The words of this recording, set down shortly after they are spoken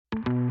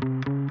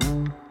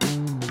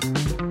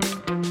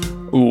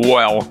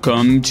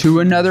Welcome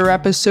to another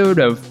episode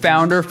of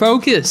Founder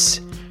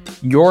Focus,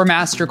 your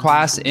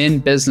masterclass in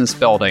business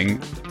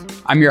building.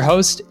 I'm your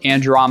host,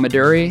 Andrew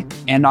Amaduri,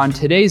 and on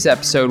today's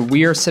episode,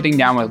 we are sitting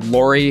down with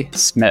Lori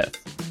Smith.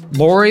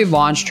 Lori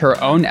launched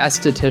her own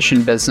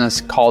esthetician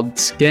business called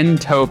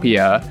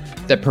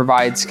Skintopia that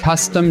provides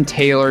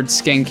custom-tailored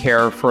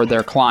skincare for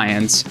their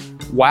clients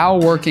while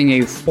working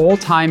a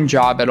full-time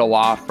job at a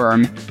law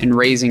firm and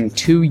raising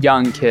 2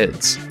 young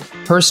kids.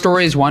 Her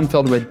story is one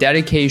filled with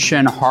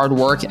dedication, hard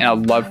work, and a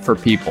love for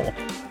people.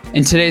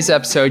 In today's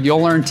episode,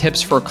 you'll learn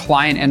tips for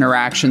client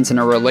interactions in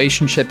a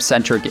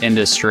relationship-centric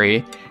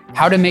industry,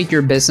 how to make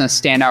your business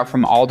stand out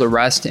from all the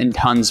rest, and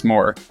tons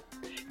more.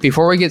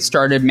 Before we get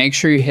started, make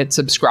sure you hit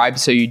subscribe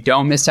so you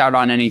don't miss out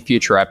on any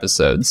future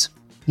episodes.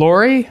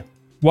 Lori,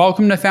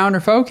 welcome to Founder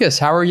Focus.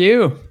 How are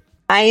you?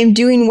 I am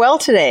doing well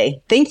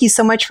today. Thank you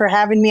so much for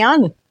having me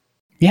on.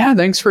 Yeah,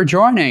 thanks for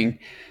joining.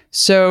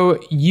 So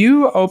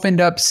you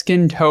opened up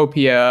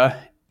Skintopia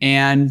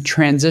and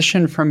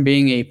transitioned from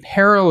being a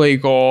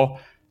paralegal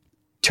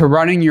to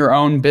running your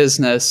own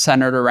business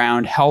centered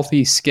around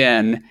healthy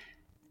skin.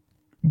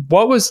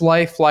 What was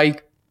life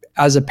like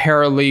as a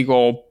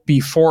paralegal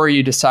before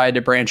you decided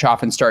to branch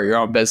off and start your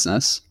own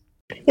business?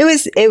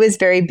 It was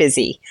very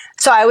busy.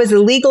 So I was a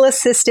legal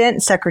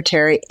assistant,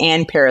 secretary,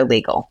 and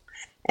paralegal.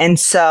 And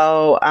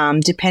so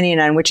depending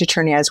on which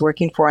attorney I was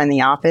working for in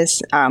the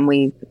office,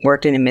 we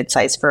worked in a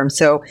mid-sized firm.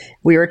 So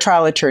we were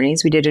trial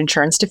attorneys. We did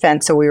insurance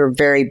defense. So we were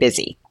very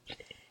busy.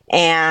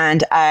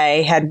 And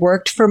I had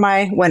worked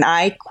when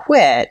I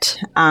quit,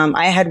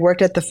 I had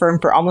worked at the firm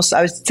for I was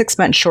 6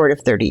 months short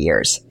of 30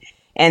 years.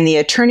 And the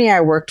attorney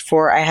I worked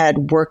for, I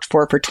had worked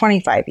for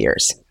 25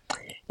 years.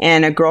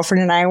 And a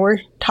girlfriend and I were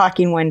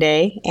talking one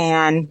day,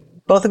 and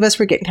both of us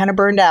were getting kind of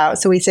burned out.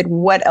 So we said,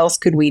 what else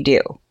could we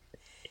do?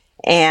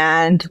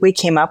 And we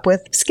came up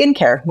with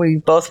skincare. We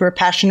both were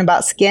passionate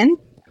about skin.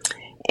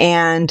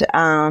 And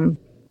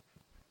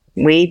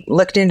we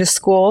looked into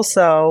school.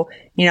 So,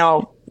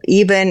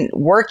 even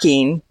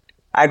working,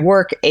 I'd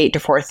work 8 to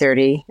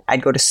 4:30.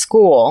 I'd go to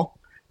school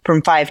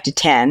from 5 to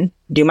 10,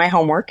 do my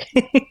homework.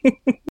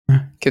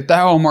 Get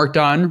that homework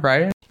done,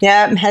 right?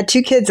 Yeah, had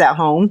 2 kids at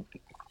home.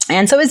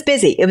 And so it was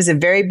busy. It was a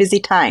very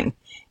busy time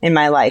in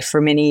my life for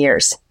many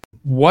years.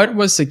 What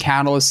was the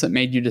catalyst that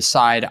made you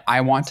decide, I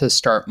want to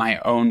start my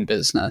own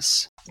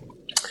business?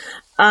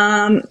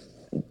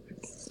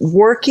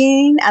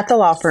 Working at the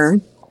law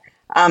firm,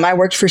 I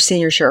worked for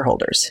senior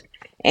shareholders,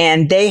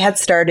 and they had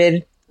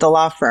started the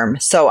law firm.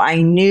 So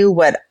I knew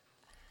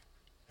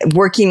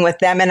working with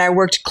them, and I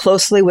worked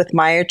closely with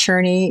my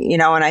attorney,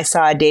 and I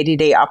saw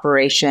day-to-day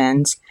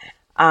operations.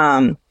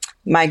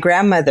 My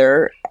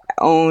grandmother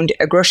owned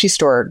a grocery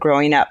store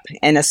growing up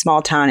in a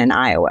small town in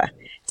Iowa.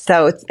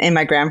 And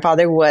my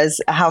grandfather was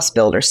a house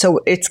builder.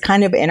 So it's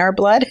kind of in our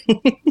blood.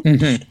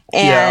 Mm-hmm.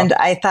 And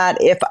I thought,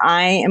 if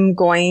I am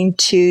going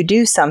to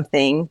do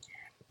something,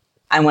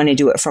 I want to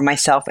do it for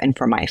myself and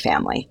for my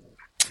family.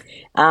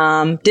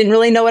 Didn't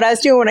really know what I was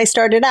doing when I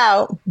started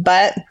out,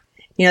 but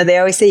they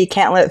always say you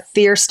can't let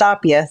fear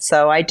stop you.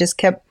 So I just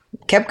kept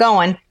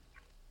going.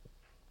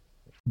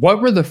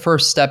 What were the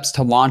first steps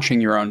to launching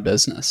your own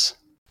business?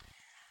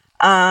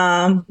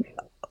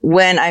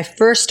 When I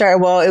first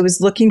started, it was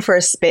looking for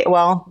a space.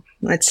 Well,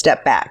 let's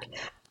step back.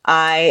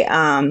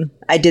 I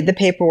did the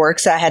paperwork,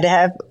 so I had to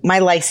have my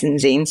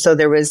licensing. So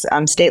there was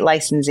state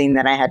licensing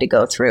that I had to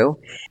go through.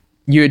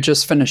 You had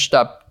just finished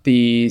up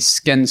the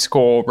skin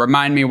school.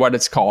 Remind me what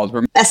it's called.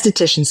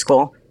 Esthetician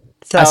school.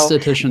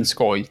 Esthetician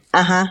school.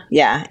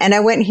 Yeah. And I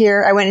went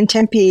in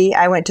Tempe.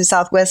 I went to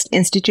Southwest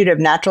Institute of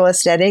Natural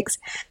Aesthetics.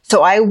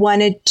 So I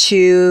wanted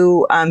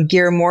to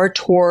gear more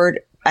toward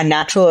a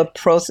natural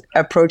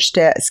approach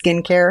to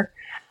skincare.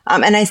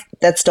 And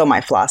that's still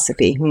my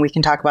philosophy, and we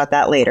can talk about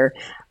that later.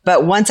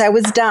 But once I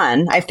was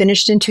done, I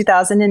finished in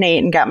 2008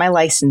 and got my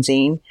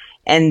licensing.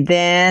 And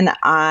then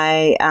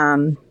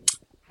a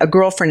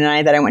girlfriend and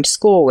I that I went to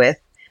school with,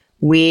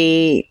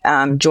 we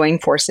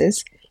joined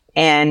forces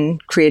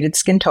and created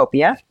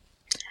Skintopia.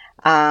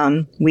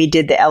 We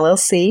did the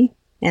LLC.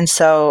 And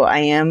so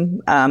I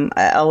am a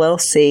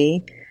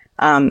LLC.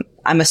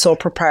 I'm a sole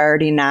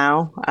proprietor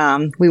now.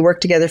 We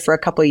worked together for a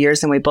couple of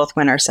years, and we both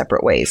went our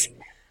separate ways.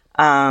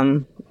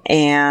 And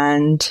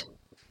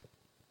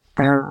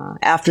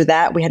after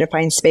that, we had to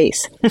find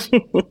space.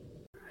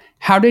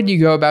 How did you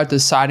go about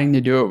deciding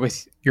to do it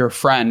with your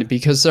friend?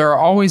 Because there are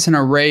always an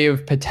array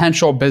of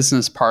potential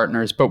business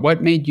partners, but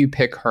what made you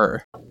pick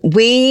her?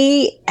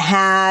 We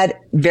had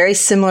very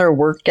similar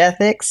work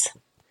ethics.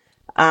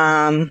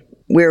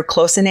 We were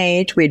close in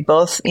age. We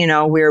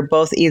were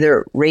both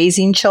either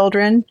raising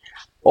children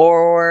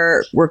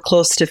or we're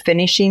close to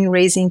finishing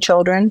raising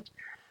children.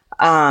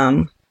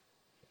 I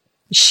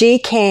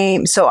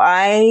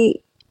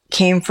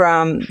came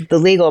from the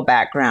legal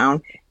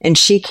background, and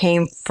she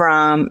came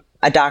from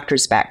a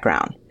doctor's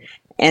background.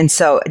 And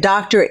so a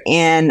doctor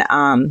in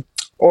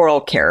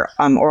oral care,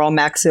 oral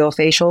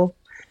maxillofacial.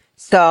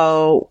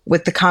 So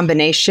with the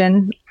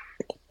combination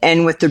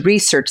and with the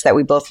research that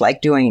we both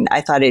like doing,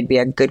 I thought it'd be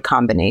a good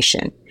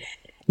combination.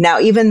 Now,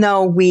 even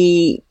though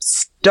we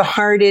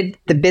started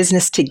the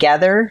business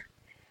together,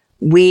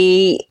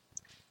 we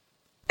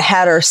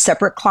had our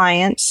separate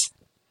clients.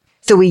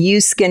 So we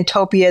used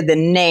Skintopia, the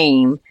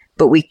name,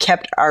 but we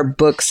kept our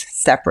books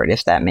separate,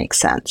 if that makes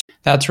sense.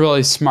 That's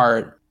really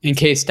smart in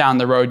case down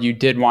the road you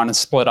did want to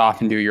split off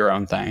and do your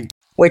own thing.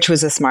 Which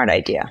was a smart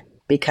idea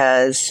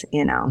because,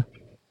 you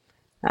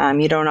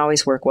don't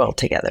always work well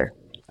together.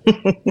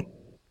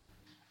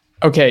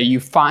 Okay, you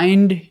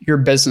find your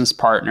business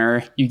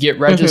partner, you get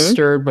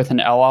registered with an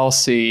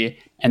LLC,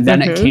 and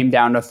then it came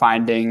down to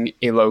finding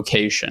a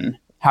location.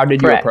 How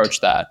did you approach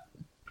that?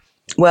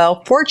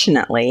 Well,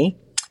 fortunately,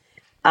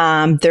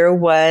 there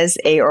was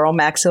a oral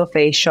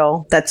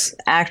maxillofacial that's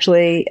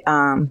actually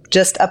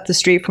just up the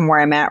street from where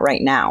I'm at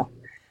right now.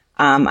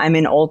 I'm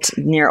in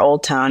near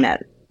Old Town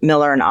at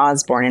Miller and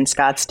Osborne in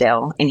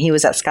Scottsdale, and he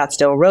was at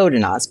Scottsdale Road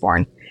in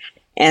Osborne.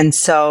 And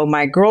so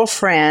my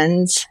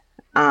girlfriend,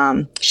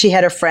 she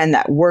had a friend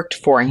that worked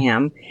for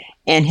him,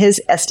 and his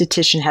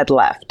esthetician had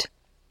left.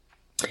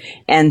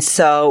 And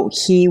so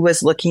he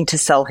was looking to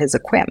sell his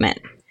equipment.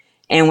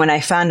 And when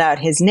I found out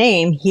his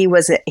name, he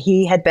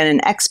had been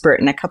an expert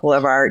in a couple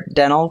of our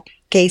dental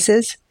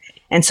cases.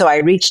 And so I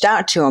reached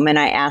out to him and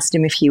I asked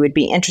him if he would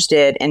be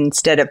interested in,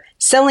 instead of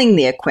selling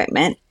the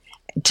equipment,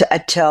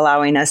 to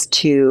allowing us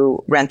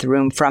to rent the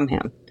room from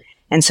him.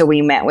 And so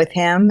we met with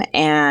him,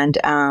 and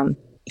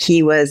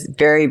he was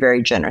very,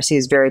 very generous. He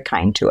was very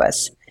kind to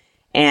us.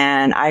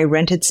 And I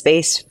rented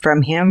space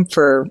from him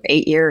for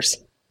 8 years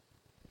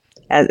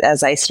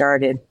as I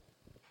started.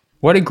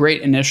 What a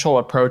great initial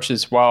approach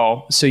as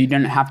well. So you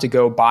didn't have to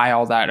go buy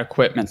all that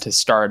equipment to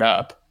start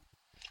up.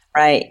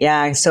 Right.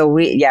 Yeah. So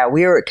we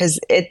were, because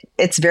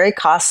it's very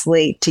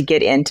costly to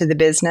get into the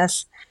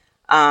business.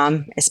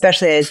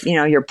 Especially as,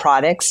 your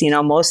products,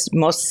 most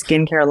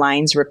skincare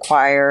lines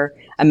require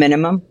a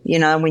minimum,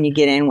 when you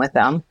get in with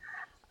them.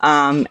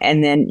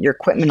 And then your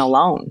equipment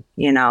alone,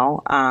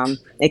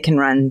 it can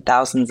run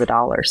thousands of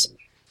dollars.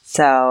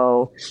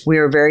 So we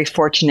were very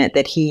fortunate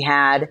that he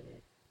had,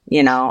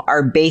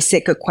 our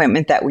basic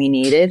equipment that we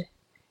needed,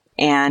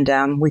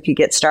 and we could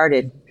get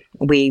started.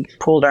 We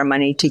pooled our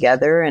money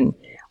together and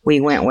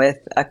we went with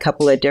a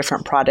couple of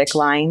different product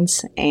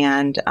lines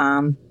and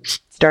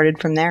started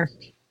from there.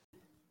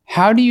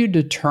 How do you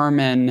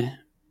determine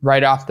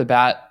right off the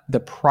bat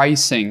the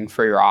pricing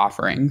for your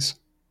offerings?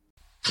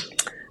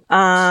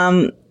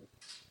 That's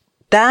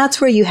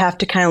where you have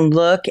to kind of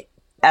look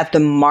at the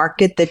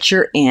market that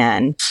you're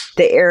in,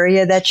 the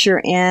area that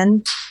you're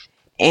in,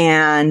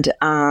 and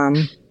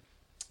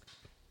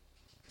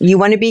you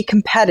want to be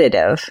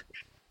competitive.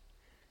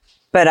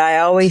 But I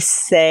always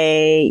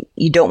say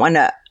you don't want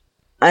to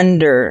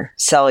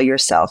undersell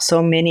yourself.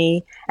 So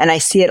many, and I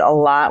see it a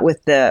lot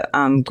with the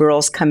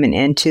girls coming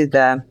into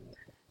the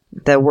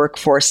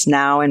workforce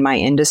now in my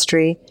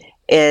industry,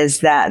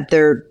 is that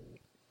they're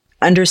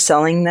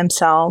underselling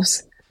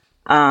themselves.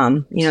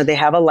 They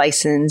have a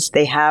license,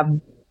 they have,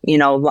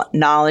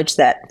 knowledge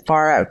that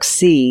far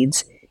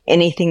exceeds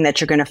anything that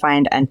you're going to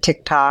find on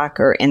TikTok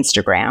or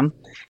Instagram.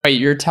 Wait,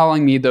 you're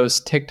telling me those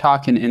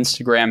TikTok and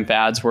Instagram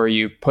ads where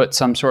you put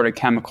some sort of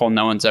chemical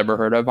no one's ever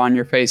heard of on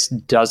your face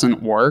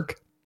doesn't work?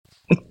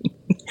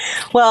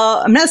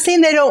 Well, I'm not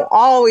saying they don't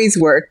always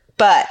work,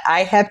 but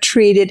I have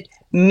treated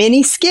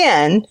many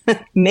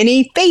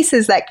many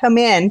faces that come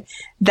in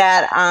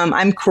that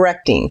I'm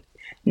correcting.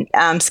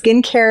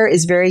 Skincare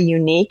is very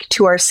unique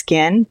to our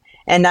skin,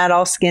 and not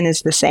all skin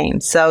is the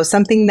same. So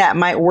something that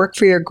might work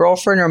for your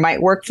girlfriend or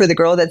might work for the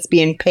girl that's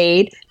being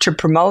paid to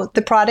promote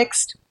the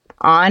products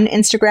on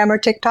Instagram or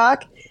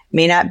TikTok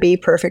may not be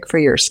perfect for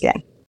your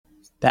skin.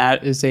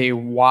 That is a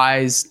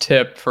wise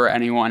tip for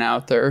anyone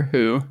out there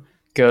who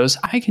goes,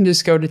 I can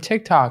just go to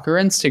TikTok or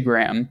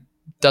Instagram.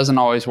 Doesn't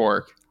always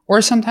work.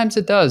 Or sometimes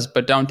it does,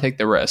 but don't take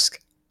the risk.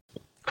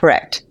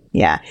 Correct.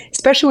 Yeah.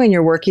 Especially when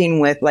you're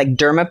working with like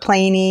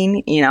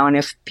dermaplaning, and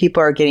if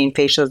people are getting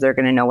facials, they're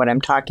going to know what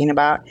I'm talking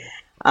about.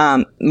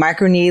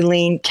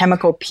 Microneedling,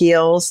 chemical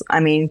peels.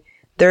 I mean,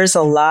 there's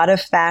a lot of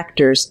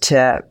factors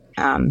to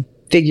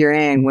figure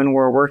in when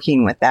we're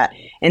working with that.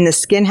 And the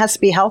skin has to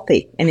be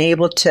healthy and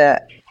able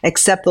to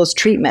accept those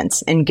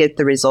treatments and get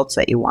the results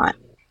that you want.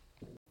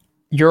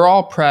 You're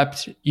all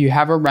prepped. You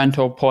have a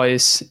rental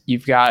place.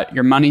 You've got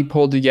your money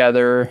pulled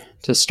together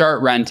to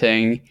start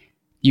renting.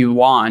 You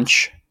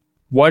launch.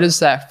 What does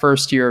that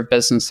first year of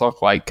business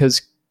look like?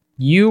 Because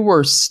you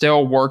were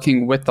still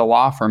working with the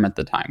law firm at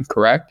the time,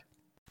 correct?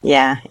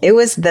 Yeah, it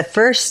was, the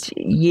first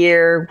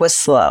year was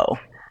slow.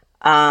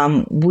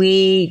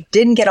 We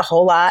didn't get a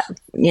whole lot,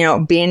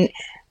 being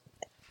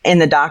in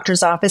the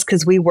doctor's office,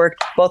 because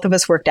both of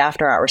us worked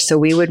after hours. So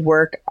we would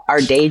work our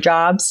day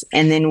jobs,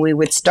 and then we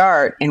would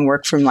start and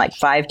work from like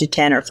 5 to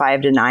 10 or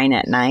 5 to 9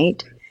 at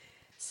night.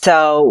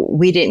 So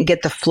we didn't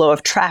get the flow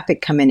of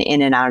traffic coming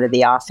in and out of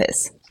the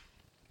office.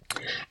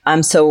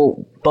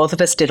 So both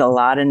of us did a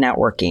lot of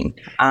networking.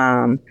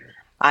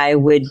 I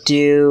would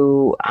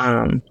do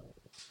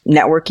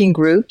networking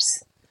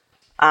groups.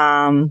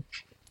 Some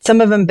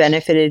of them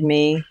benefited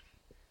me,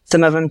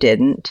 some of them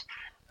didn't.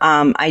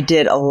 I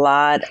did a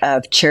lot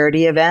of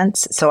charity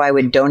events, so I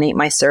would donate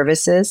my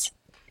services.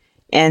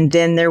 And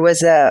then there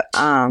was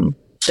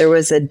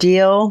a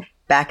deal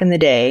back in the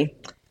day,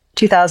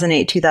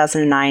 2008,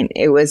 2009.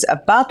 It was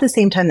about the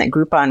same time that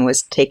Groupon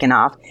was taken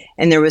off,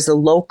 and there was a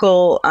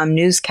local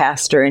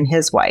newscaster and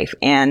his wife,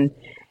 and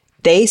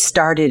they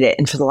started it.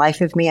 And for the life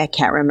of me, I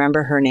can't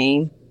remember her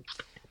name,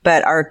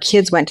 but our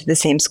kids went to the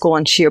same school,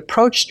 and she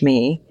approached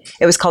me.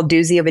 It was called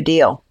Doozy of a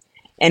Deal.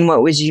 And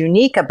what was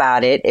unique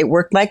about it, it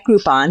worked like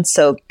Groupon,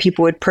 so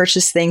people would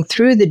purchase things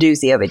through the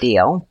Doozy of a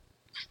Deal,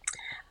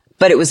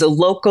 but it was a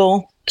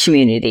local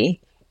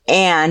community,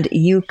 and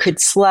you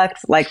could select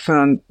like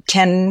from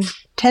 10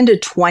 to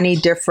 20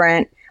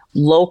 different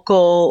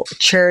local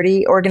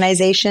charity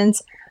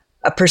organizations.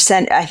 A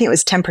percent, I think it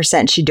was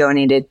 10% she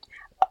donated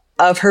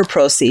of her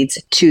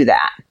proceeds to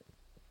that.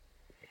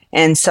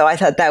 And so I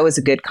thought that was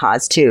a good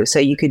cause too. So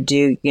you could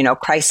do,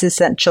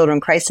 Children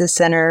Crisis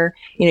Center,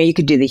 you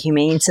could do the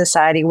Humane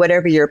Society,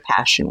 whatever your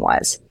passion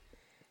was.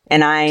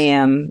 And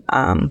I'm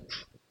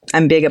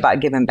big about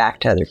giving back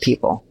to other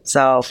people.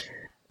 So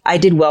I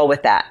did well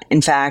with that.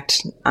 In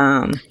fact,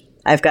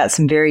 I've got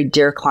some very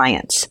dear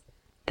clients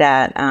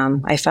that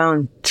I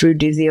found through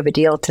Doozy of a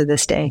Deal to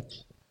this day.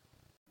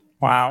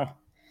 Wow.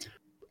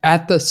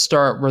 At the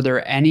start, were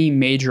there any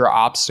major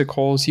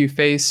obstacles you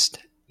faced,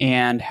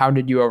 and how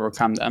did you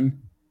overcome them?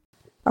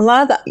 A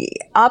lot of the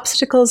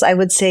obstacles, I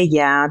would say,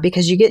 yeah,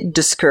 because you get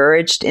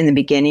discouraged in the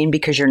beginning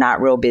because you're not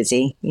real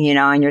busy,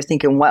 and you're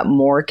thinking, what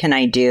more can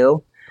I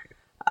do?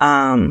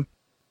 And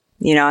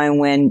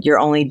when you're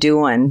only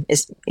doing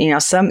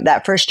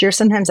that first year,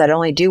 sometimes I'd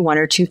only do 1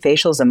 or 2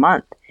 facials a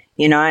month,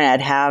 and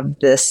I'd have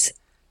this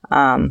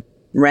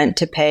rent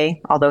to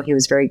pay, although he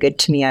was very good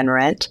to me on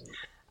rent.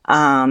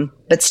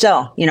 But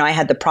still, I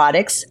had the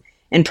products,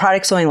 and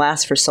products only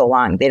last for so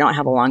long. They don't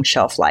have a long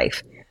shelf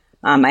life.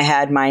 I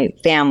had my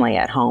family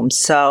at home.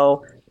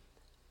 So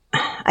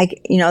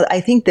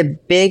I think the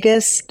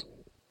biggest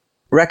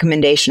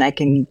recommendation I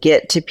can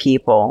give to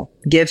people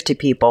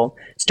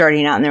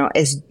starting out in their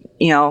is,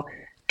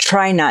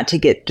 try not to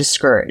get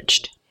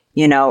discouraged.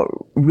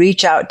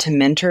 Reach out to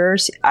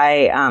mentors.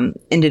 I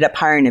ended up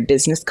hiring a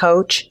business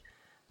coach,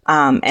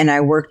 and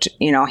I worked,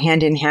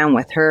 hand in hand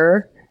with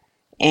her.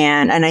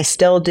 And I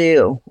still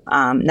do,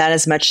 not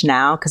as much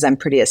now because I'm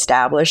pretty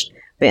established,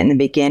 but in the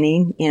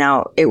beginning,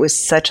 it was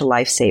such a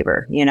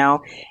lifesaver,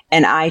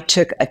 and I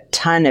took a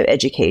ton of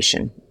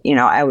education.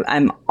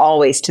 I'm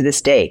always to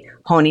this day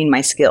honing my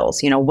skills.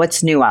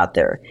 What's new out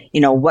there?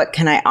 What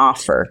can I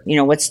offer?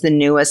 What's the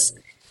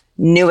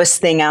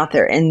newest thing out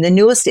there? And the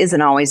newest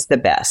isn't always the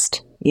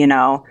best,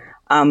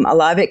 a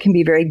lot of it can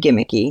be very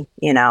gimmicky,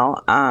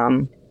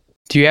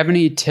 Do you have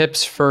any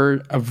tips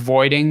for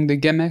avoiding the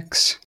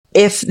gimmicks?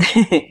 If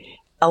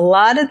a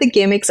lot of the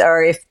gimmicks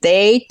are if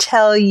they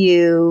tell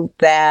you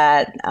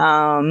that,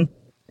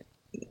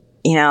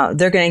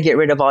 they're going to get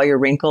rid of all your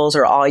wrinkles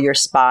or all your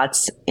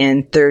spots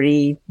in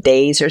 30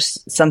 days or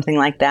something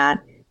like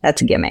that,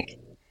 that's a gimmick.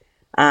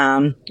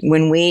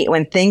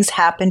 When things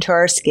happen to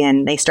our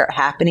skin, they start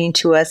happening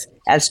to us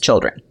as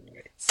children.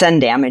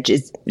 Sun damage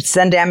is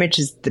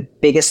the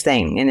biggest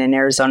thing. And in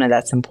Arizona,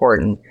 that's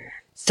important.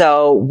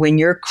 So when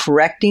you're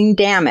correcting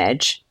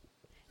damage,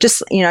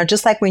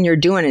 just like when you're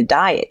doing a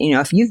diet,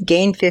 if you've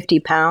gained 50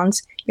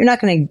 pounds, you're not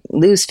going to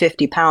lose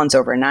 50 pounds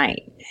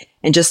overnight.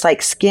 And just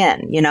like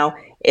skin,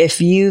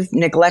 if you've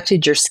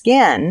neglected your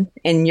skin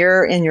and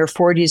you're in your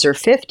 40s or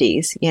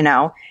 50s,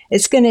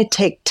 it's going to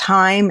take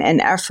time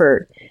and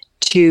effort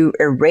to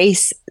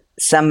erase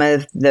some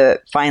of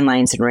the fine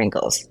lines and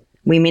wrinkles.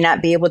 We may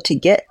not be able to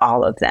get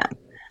all of them.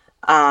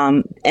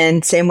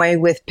 And same way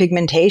with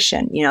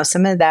pigmentation,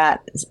 some of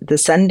that, the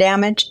sun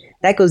damage,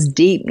 that goes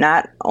deep,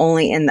 not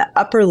only in the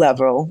upper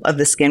level of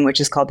the skin,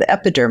 which is called the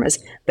epidermis,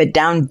 but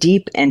down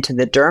deep into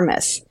the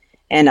dermis.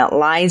 And it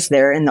lies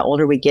there, and the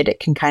older we get, it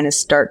can kind of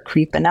start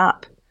creeping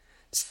up.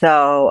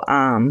 So,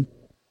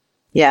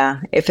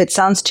 if it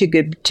sounds too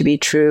good to be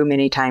true,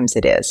 many times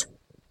it is.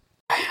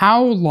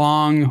 How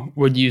long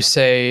would you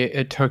say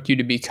it took you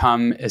to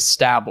become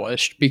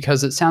established?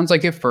 Because it sounds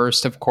like at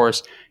first, of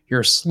course,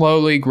 you're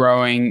slowly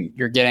growing.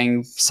 You're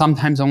getting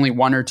sometimes only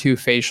 1 or 2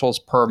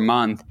 facials per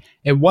month.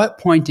 At what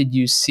point did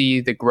you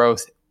see the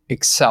growth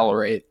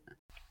accelerate?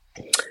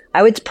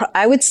 I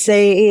would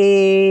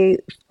say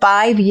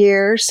 5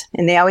 years,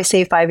 and they always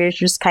say 5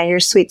 years is kind of your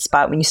sweet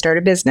spot when you start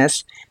a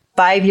business.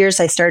 5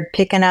 years, I started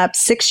picking up.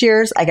 6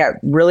 years, I got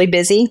really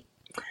busy.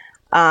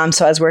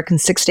 So I was working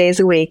 6 days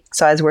a week.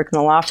 So I was working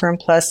the law firm,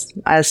 plus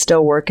I was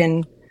still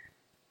working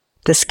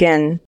the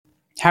skin.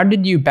 How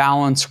did you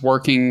balance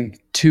working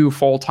 2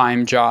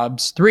 full-time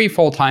jobs, 3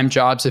 full-time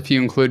jobs if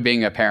you include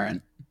being a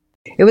parent?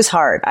 It was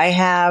hard.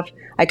 I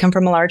come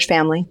from a large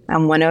family.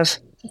 I'm one of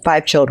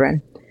 5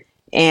 children,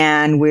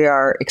 and we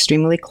are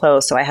extremely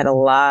close. So I had a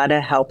lot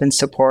of help and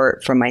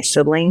support from my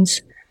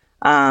siblings,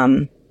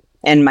 and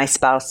my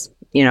spouse,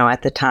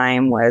 at the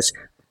time was,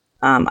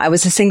 I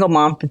was a single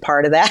mom and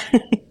part of that.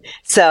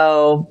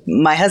 So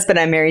my husband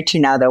I'm married to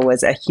now, though,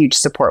 was a huge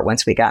support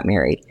once we got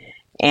married.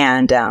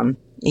 And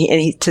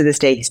To this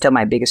day, he's still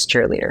my biggest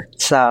cheerleader.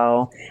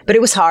 So, but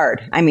it was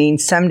hard. I mean,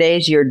 some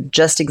days you're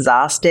just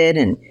exhausted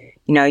and,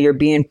 you're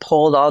being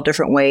pulled all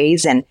different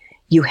ways. And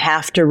you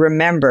have to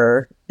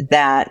remember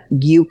that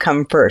you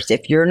come first.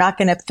 If you're not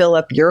going to fill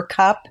up your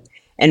cup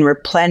and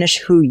replenish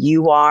who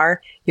you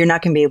are, you're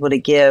not going to be able to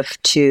give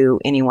to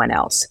anyone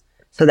else.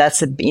 So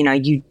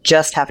you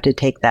just have to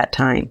take that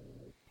time.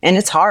 And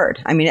it's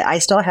hard. I mean, I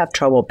still have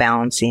trouble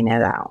balancing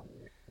it out.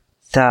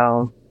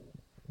 So,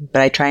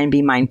 but I try and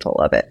be mindful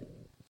of it.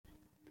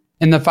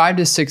 In the 5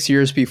 to 6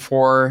 years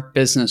before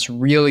business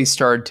really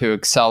started to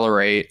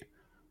accelerate,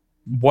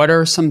 what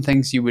are some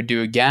things you would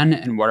do again,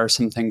 and what are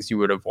some things you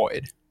would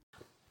avoid?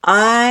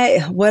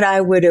 What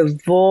I would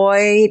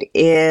avoid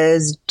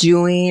is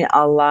doing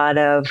a lot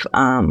of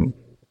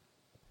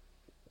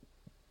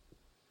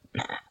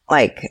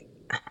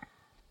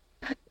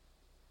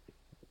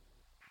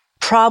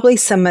probably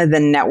some of the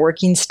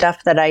networking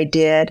stuff that I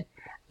did.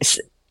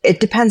 It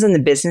depends on the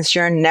business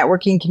you're in.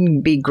 Networking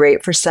can be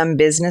great for some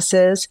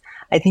businesses.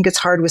 I think it's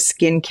hard with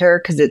skincare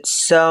because it's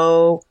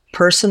so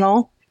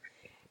personal.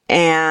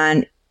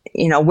 And,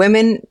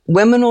 women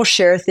will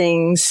share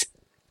things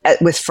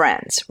with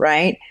friends,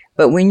 right?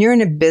 But when you're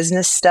in a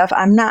business stuff,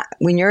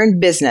 when you're in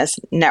business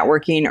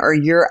networking or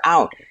you're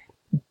out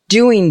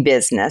doing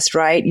business,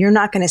 right? You're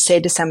not going to say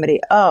to somebody,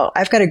 oh,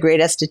 I've got a great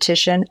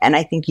esthetician and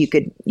I think you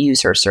could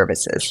use her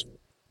services,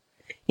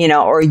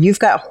 or you've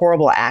got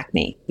horrible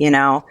acne,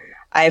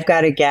 I've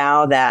got a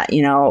gal that,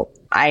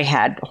 I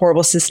had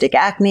horrible cystic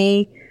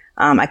acne.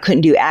 I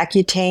couldn't do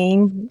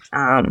Accutane.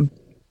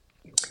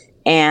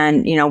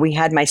 And, we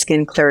had my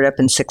skin cleared up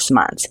in 6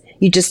 months.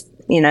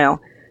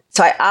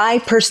 So I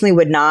personally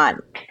would not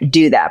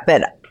do that.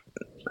 But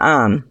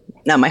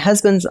now my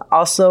husband's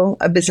also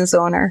a business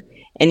owner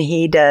and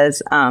he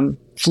does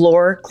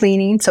floor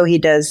cleaning. So he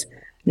does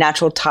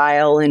natural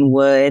tile and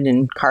wood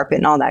and carpet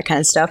and all that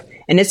kind of stuff.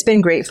 And it's been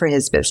great for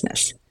his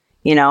business,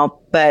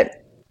 but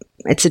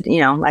it's,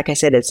 like I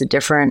said, it's a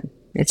different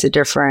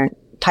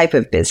type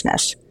of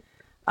business.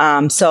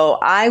 So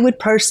I would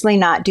personally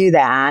not do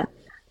that.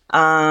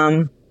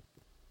 I'm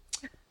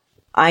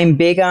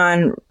big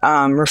on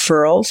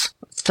referrals.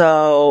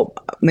 So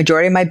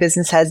majority of my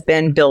business has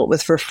been built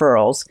with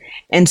referrals.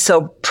 And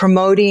so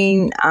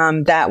promoting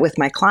that with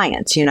my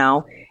clients,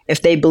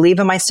 if they believe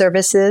in my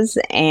services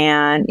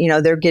and,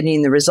 they're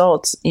getting the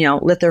results,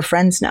 let their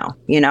friends know,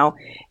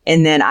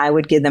 and then I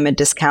would give them a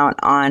discount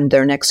on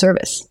their next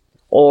service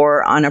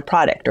or on a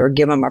product or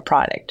give them a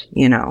product,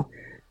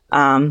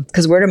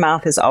 because word of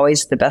mouth is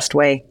always the best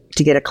way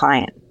to get a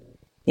client.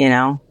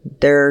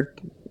 They're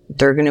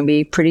going to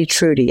be pretty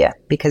true to you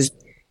because,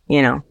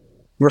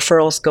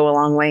 referrals go a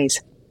long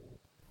ways.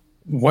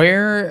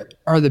 Where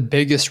are the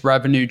biggest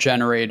revenue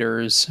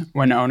generators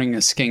when owning a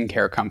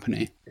skincare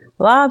company?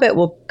 A lot of it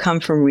will come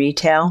from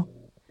retail,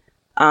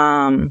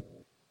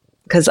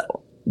 because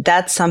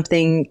that's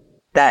something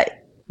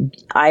that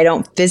I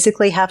don't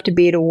physically have to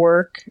be to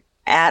work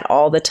at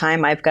all the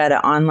time. I've got an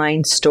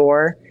online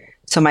store,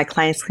 so my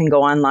clients can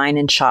go online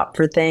and shop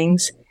for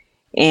things.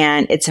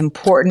 And it's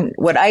important.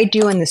 What I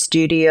do in the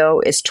studio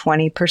is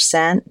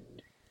 20%.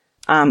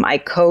 I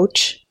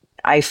coach,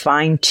 I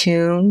fine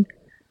tune.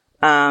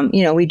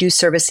 We do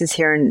services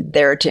here and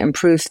there to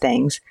improve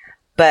things,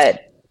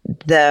 but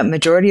the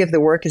majority of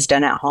the work is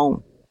done at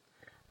home.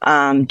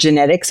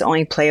 Genetics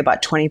only play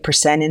about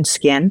 20% in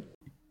skin.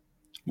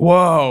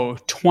 Whoa,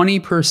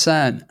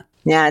 20%.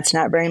 Yeah, it's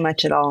not very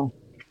much at all.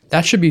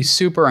 That should be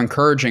super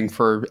encouraging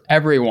for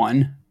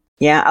everyone.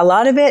 Yeah, a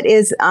lot of it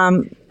is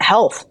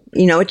health.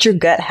 It's your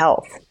gut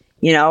health.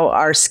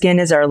 Our skin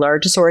is our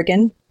largest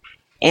organ,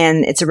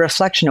 and it's a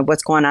reflection of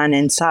what's going on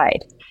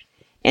inside.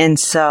 And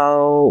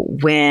so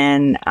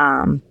when,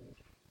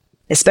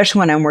 especially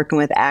when I'm working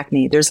with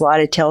acne, there's a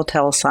lot of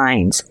telltale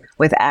signs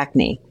with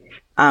acne.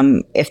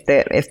 If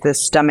the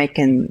stomach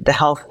and the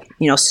health,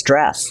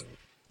 stress.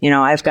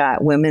 I've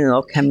got women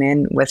that'll come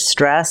in with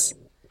stress,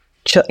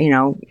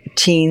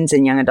 teens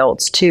and young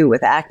adults too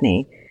with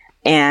acne.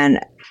 And,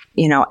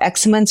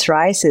 eczema and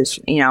psoriasis,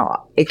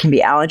 it can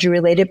be allergy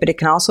related, but it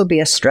can also be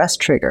a stress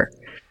trigger.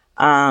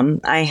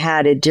 I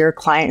had a dear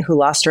client who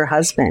lost her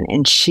husband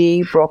and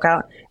she broke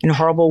out in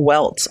horrible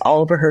welts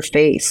all over her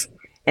face.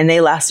 And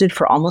they lasted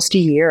for almost a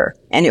year.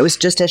 And it was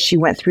just as she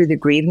went through the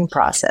grieving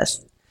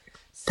process.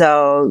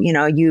 So,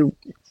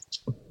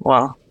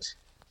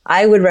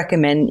 I would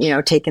recommend,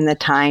 taking the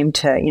time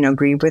to,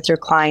 grieve with your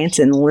clients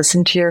and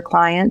listen to your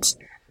clients.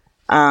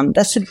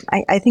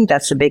 I think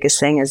that's the biggest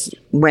thing is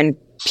when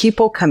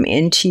people come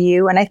into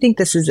you, and I think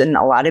this is in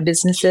a lot of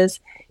businesses,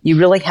 you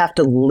really have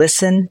to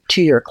listen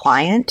to your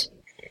client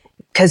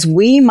because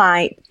we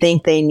might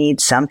think they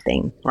need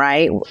something,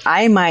 right?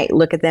 I might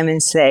look at them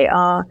and say,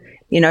 oh,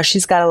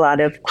 she's got a lot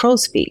of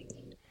crow's feet,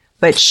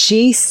 but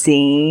she's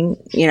seeing,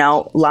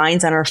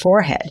 lines on her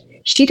forehead.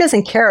 She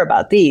doesn't care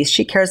about these.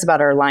 She cares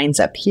about our lines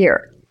up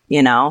here,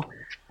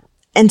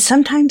 And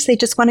sometimes they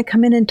just want to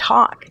come in and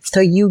talk. So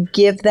you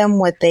give them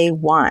what they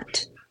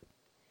want,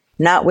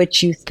 not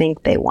what you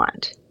think they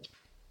want.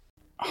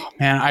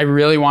 Man, I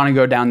really want to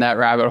go down that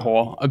rabbit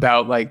hole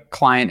about like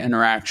client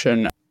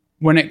interaction.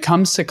 When it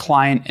comes to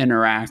client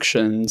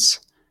interactions,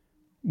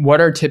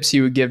 what are tips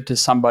you would give to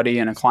somebody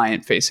in a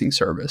client-facing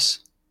service?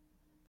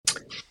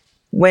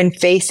 When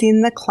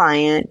facing the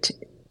client,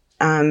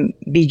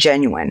 be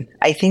genuine.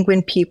 I think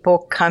when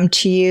people come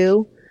to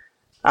you,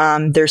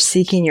 they're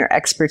seeking your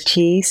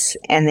expertise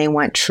and they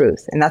want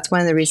truth. And that's one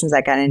of the reasons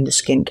I got into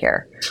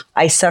skincare.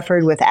 I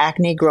suffered with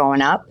acne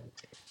growing up.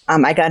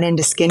 I got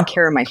into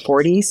skincare in my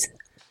 40s.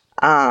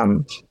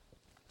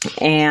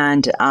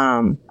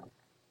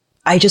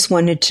 I just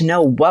wanted to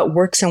know what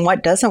works and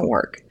what doesn't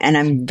work. And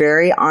I'm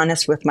very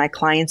honest with my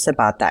clients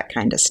about that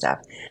kind of stuff.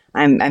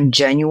 I'm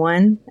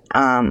genuine.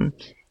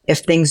 If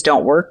things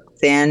don't work,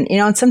 then,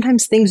 and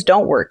sometimes things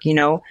don't work.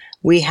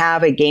 We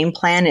have a game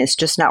plan, it's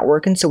just not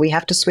working. So we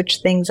have to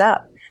switch things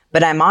up.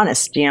 But I'm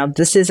honest,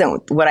 this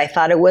isn't what I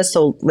thought it was.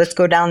 So let's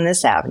go down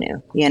this avenue,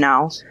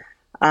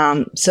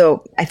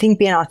 So I think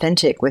being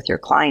authentic with your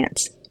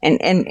clients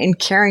and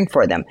caring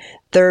for them.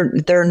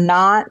 They're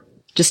not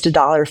just a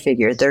dollar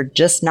figure. They're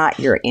just not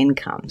your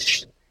income.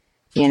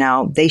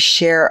 They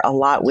share a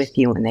lot with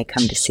you when they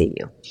come to see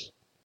you.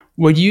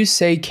 Would you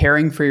say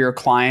caring for your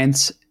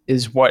clients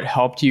is what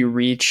helped you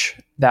reach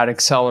that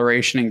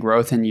acceleration and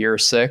growth in year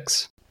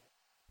 6?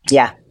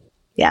 Yeah,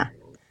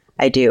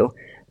 I do.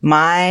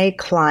 My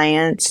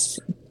clients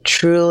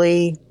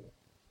truly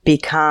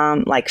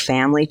become like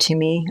family to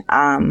me.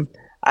 I've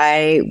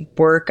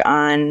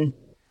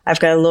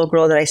got a little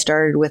girl that I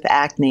started with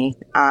acne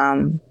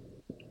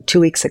 2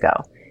 weeks ago.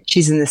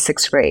 She's in the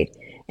 6th grade,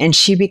 and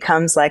she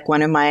becomes like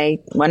one of my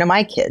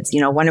kids.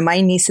 One of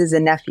my nieces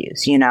and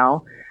nephews.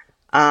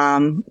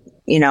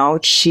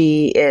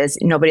 She is.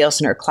 Nobody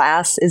else in her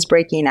class is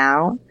breaking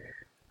out,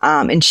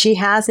 and she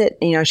has it.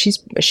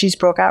 She's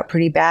broke out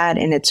pretty bad,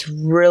 and it's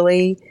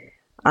really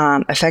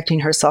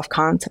affecting her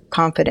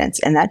self-confidence,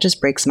 and that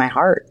just breaks my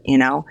heart.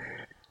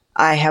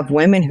 I have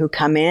women who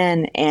come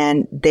in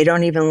and they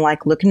don't even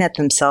like looking at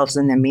themselves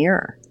in the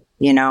mirror,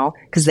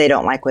 because they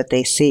don't like what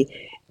they see.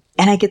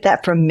 And I get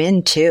that from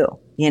men too.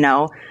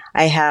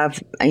 I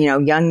have,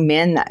 young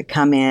men that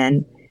come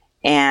in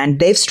and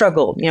they've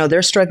struggled,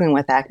 they're struggling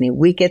with acne.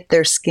 We get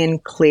their skin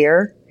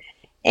clear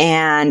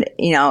and,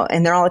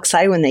 and they're all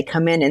excited when they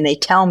come in and they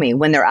tell me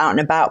when they're out and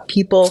about,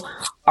 people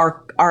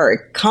are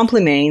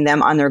complimenting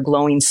them on their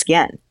glowing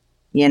skin,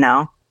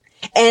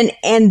 and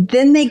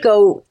then they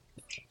go,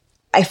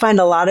 I find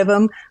a lot of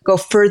them go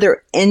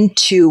further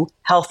into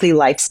healthy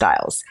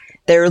lifestyles.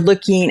 They're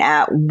looking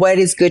at what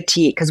is good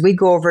to eat, because we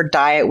go over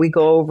diet, we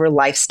go over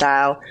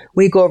lifestyle,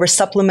 we go over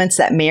supplements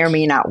that may or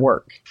may not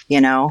work,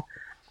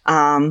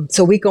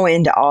 So we go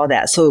into all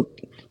that. So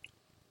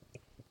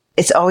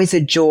it's always a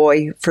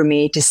joy for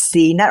me to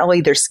see not only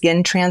their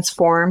skin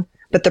transform,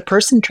 but the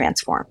person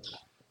transform.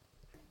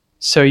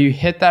 So you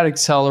hit that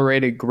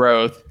accelerated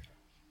growth.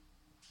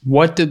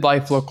 What did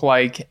life look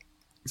like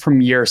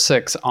from year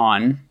 6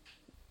 on?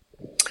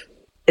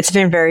 It's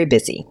been very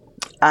busy.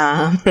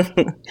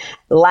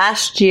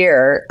 Last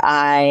year,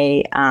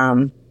 I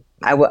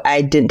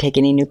didn't take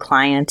any new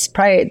clients.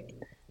 Probably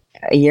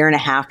a year and a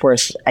half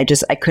worth. I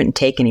couldn't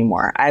take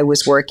anymore. I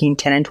was working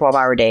 10 and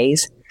 12-hour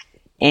days,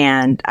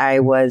 and I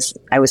was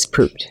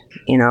pooped.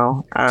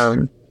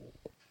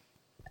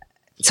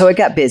 So it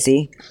got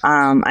busy.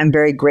 I'm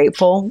very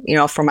grateful,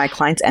 for my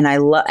clients, and I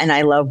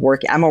love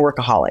working. I'm a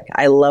workaholic.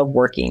 I love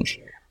working.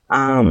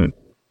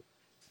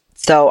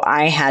 So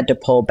I had to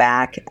pull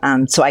back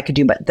so I could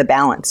do the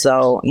balance.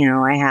 So,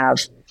 I have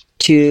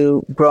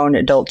 2 grown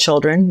adult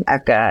children.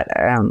 I've got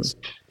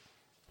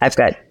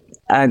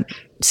a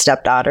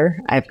stepdaughter.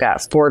 I've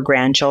got 4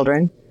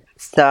 grandchildren.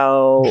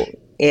 So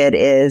it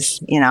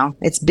is,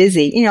 it's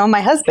busy. My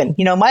husband,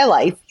 my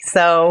life.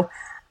 So,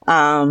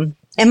 and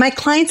my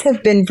clients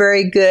have been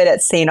very good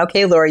at saying,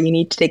 okay, Laura, you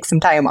need to take some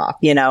time off,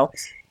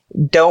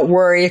 Don't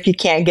worry if you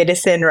can't get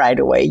us in right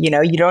away. You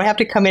don't have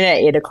to come in at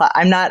 8 o'clock.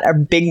 I'm not a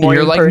big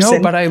morning person. You're like,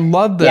 no, but I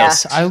love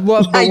this. Yeah. I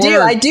love the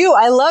work. I do.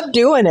 I love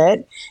doing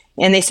it.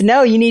 And they said,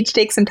 no, you need to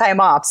take some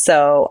time off.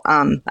 So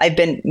I've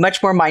been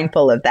much more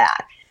mindful of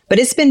that. But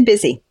it's been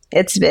busy.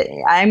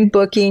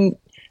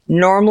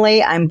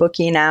 Normally I'm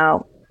booking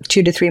out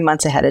 2 to 3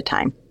 months ahead of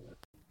time.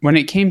 When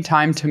it came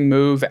time to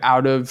move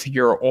out of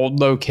your old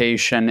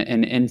location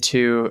and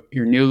into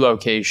your new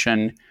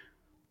location,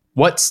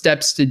 what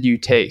steps did you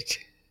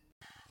take?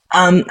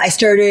 I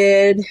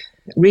started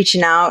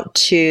reaching out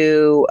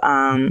to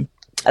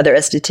other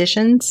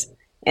estheticians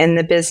in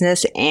the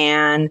business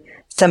and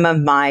some of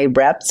my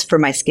reps for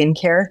my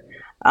skincare.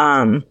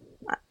 I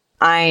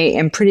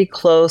am pretty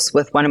close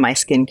with one of my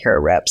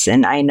skincare reps,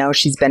 and I know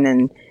she's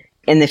been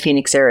in the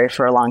Phoenix area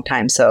for a long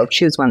time. So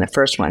she was one of the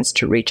first ones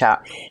to reach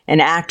out.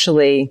 And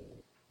actually,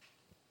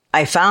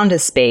 I found a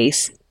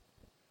space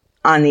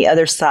on the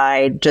other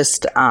side,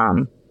 just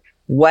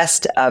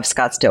west of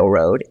Scottsdale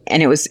Road.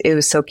 And it was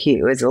so cute.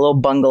 It was a little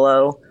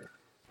bungalow.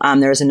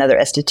 There was another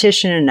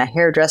esthetician and a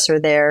hairdresser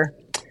there.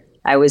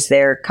 I was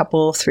there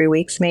 3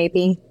 weeks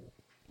maybe.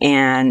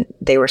 And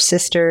they were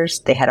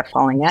sisters. They had a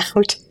falling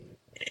out.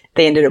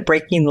 They ended up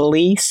breaking the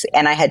lease,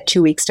 and I had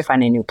 2 weeks to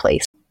find a new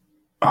place.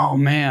 Oh,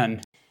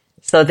 man.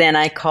 So then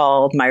I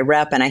called my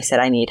rep and I said,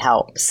 I need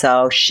help.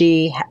 So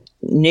she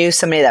knew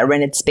somebody that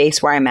rented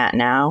space where I'm at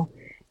now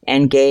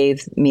and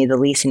gave me the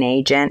leasing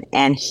agent.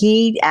 And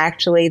he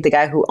actually, the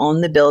guy who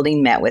owned the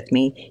building, met with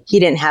me. He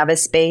didn't have a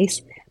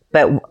space,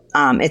 but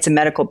it's a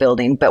medical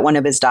building, but one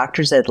of his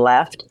doctors had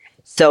left.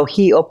 So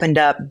he opened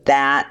up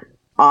that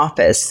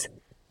office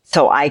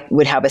so I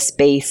would have a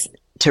space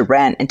to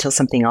rent until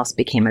something else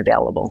became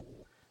available.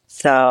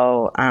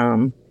 So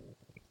I'm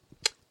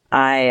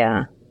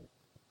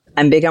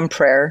big on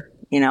prayer.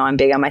 I'm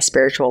big on my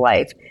spiritual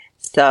life.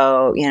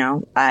 So,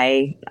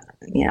 I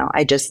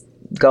just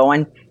go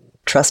on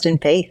trust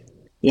and faith,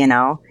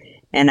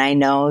 and I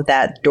know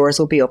that doors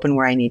will be open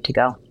where I need to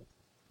go.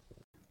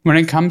 When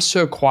it comes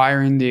to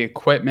acquiring the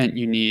equipment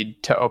you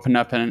need to open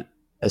up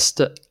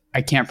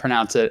I can't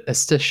pronounce it,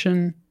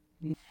 esthetician?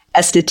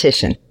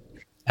 Esthetician.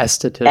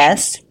 Esthetician.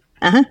 S.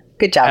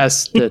 Good job.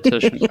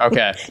 Esthetician.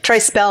 Okay. Try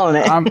spelling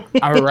it. All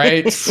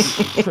right.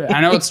 I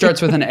know it starts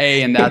with an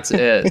A and that's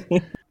it.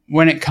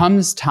 When it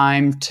comes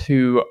time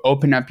to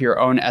open up your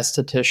own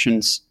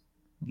esthetician's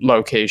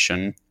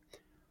location,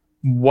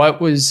 what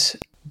was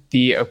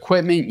the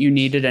equipment you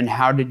needed and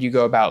how did you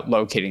go about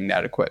locating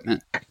that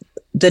equipment?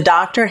 The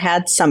doctor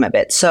had some of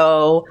it.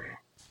 So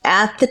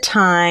at the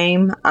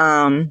time,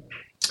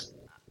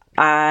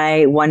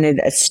 I wanted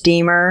a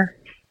steamer.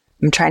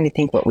 I'm trying to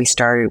think what we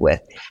started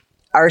with.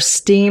 Our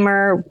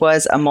steamer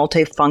was a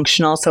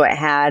multifunctional, so it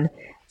had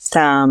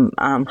some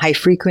high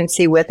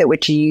frequency with it,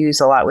 which you use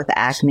a lot with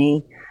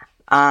acne.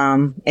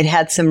 It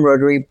had some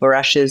rotary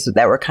brushes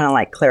that were kind of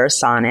like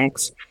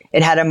Clarisonics.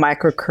 It had a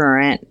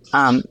microcurrent,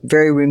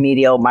 very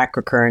remedial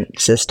microcurrent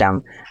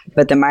system,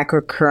 but the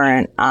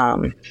microcurrent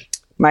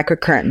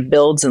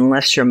builds and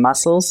lifts your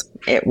muscles.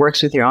 It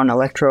works with your own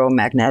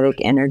electromagnetic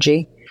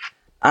energy.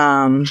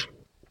 And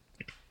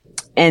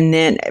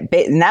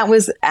that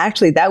was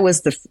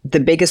the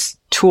biggest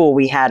tool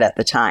we had at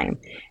the time.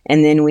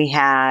 And then we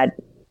had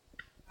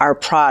our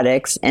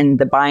products, and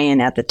the buy-in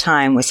at the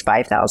time was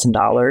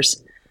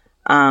 $5,000.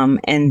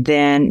 And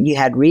then you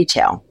had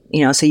retail,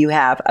 so you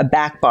have a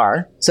back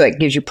bar, so it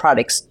gives you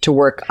products to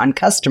work on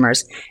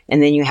customers,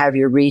 and then you have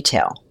your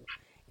retail.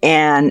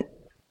 And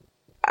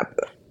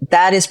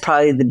that is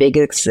probably the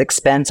biggest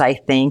expense, I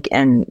think,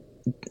 and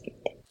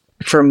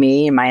for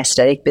me in my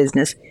aesthetic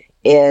business,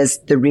 is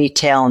the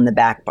retail and the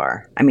back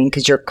bar. I mean,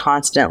 because you're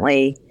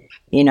constantly,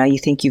 you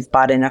think you've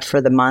bought enough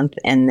for the month,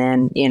 and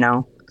then,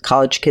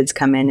 college kids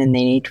come in and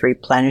they need to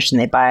replenish and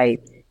they buy,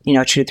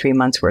 2 to 3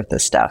 months worth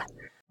of stuff.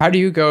 How do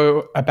you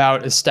go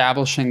about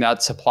establishing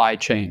that supply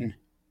chain?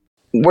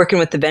 Working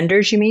with the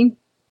vendors, you mean?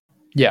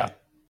 Yeah.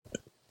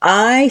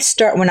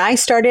 When I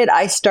started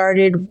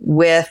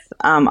with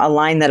a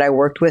line that I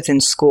worked with in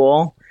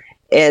school.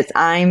 As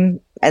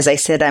I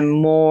said, I'm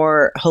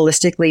more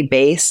holistically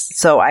based.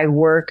 So I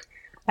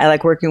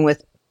like working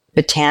with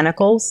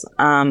botanicals.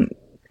 I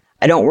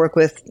don't work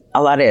with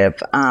a lot of,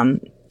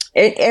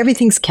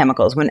 everything's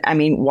chemicals.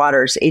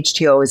 Water's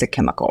H2O is a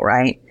chemical,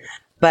 right?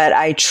 But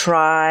I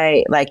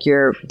try, like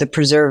the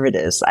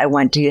preservatives, I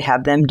want to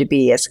have them to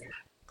be as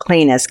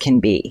clean as can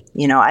be.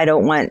 I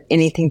don't want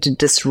anything to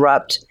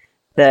disrupt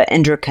the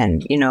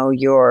endocrine,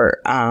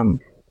 your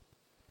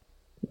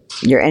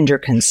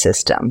endocrine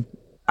system.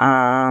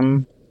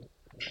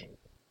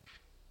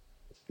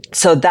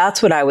 So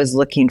that's what I was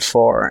looking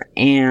for.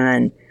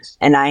 And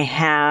I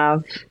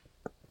have,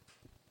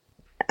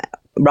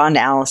 Rhonda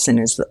Allison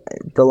is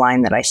the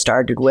line that I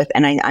started with,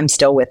 and I'm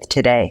still with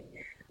today.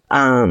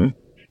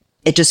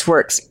 It just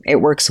works. It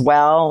works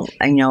well.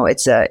 I know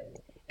it's a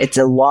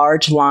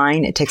large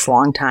line. It takes a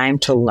long time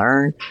to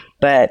learn,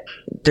 but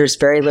there's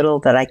very little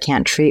that I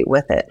can't treat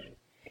with it.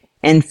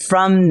 And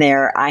from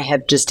there, I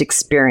have just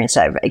experienced.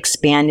 I've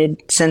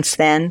expanded since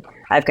then.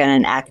 I've got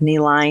an acne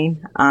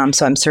line.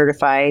 So I'm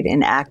certified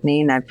in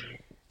acne, and I've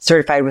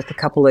certified with a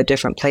couple of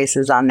different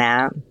places on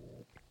that.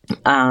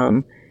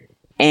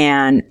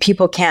 And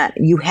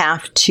you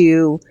have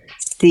to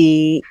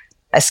see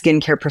a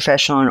skincare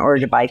professional in order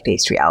to buy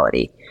Face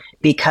Reality,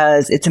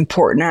 because it's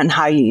important on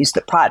how you use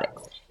the product.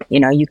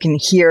 You can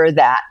hear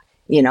that,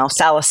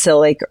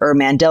 salicylic or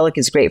mandelic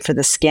is great for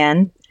the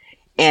skin,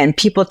 and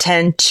people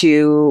tend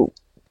to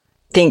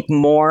think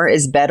more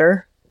is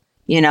better,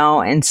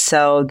 and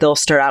so they'll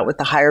start out with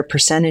the higher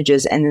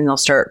percentages, and then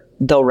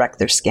they'll wreck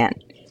their skin.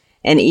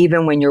 And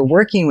even when you're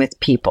working with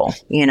people,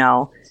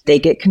 they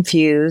get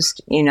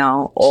confused,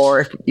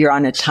 or if you're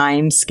on a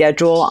time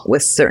schedule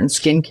with certain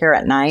skincare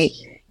at night,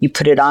 you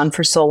put it on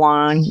for so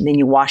long, then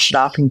you wash it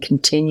off and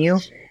continue,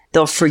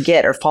 they'll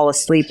forget or fall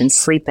asleep and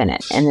sleep in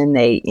it. And then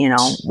they,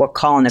 will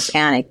call in a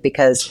panic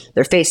because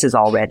their face is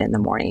all red in the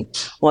morning.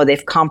 Well,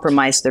 they've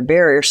compromised their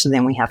barrier, so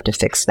then we have to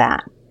fix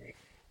that.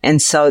 And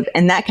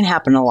that can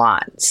happen a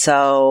lot.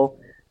 So,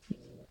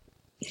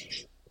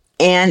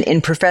 and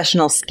in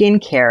professional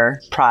skincare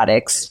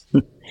products,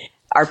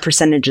 our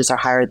percentages are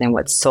higher than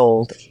what's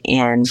sold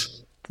in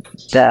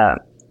the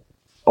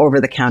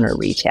over-the-counter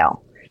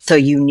retail. So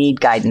you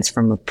need guidance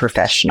from a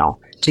professional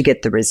to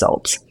get the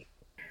results.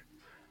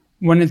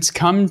 When it's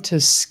come to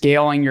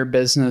scaling your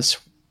business,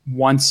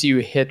 once you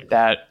hit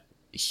that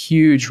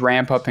huge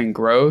ramp up in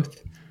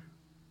growth,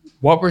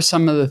 what were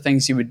some of the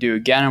things you would do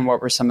again, and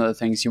what were some of the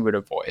things you would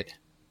avoid?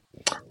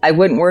 I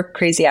wouldn't work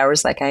crazy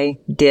hours like I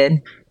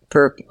did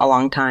for a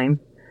long time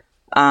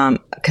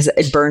because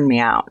it burned me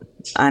out.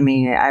 I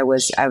mean, I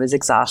was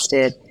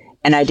exhausted,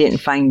 and I didn't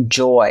find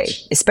joy,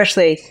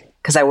 especially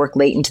because I work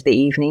late into the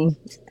evening.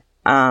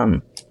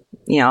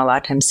 You know, a lot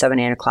of times 7,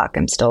 8 o'clock,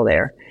 I'm still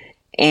there.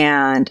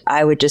 And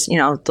I would just, you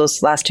know,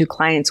 those last 2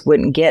 clients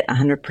wouldn't get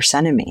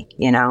 100% of me,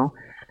 you know.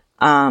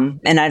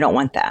 And I don't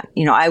want that.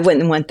 You know, I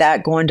wouldn't want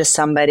that going to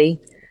somebody.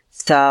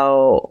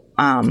 So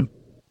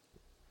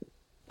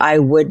I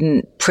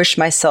wouldn't push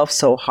myself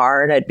so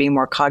hard. I'd be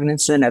more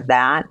cognizant of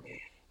that.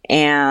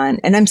 And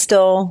I'm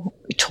still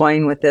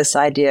toying with this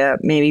idea,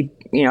 maybe,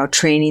 you know,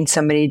 training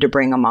somebody to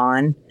bring them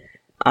on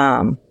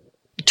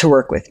to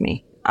work with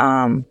me.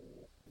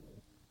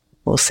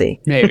 We'll see.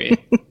 Maybe.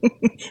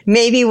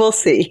 Maybe we'll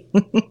see.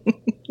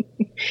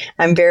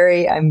 I'm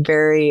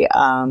very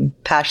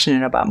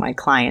passionate about my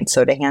clients.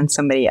 So to hand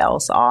somebody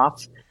else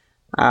off,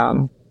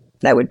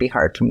 that would be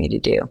hard for me to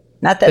do.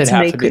 Not that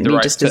somebody couldn't be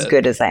just as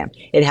good as I am.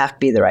 It'd have to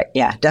be the right,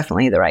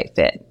 definitely the right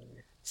fit.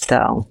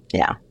 So,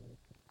 yeah.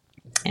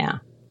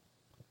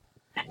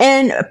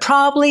 And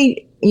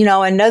probably, you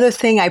know, another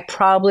thing I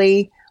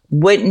probably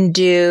wouldn't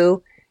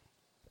do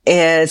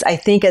is, I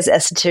think as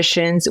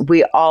estheticians,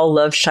 we all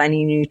love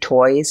shiny new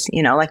toys,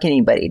 you know, like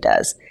anybody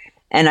does.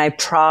 And I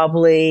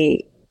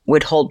probably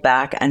would hold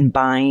back on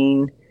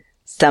buying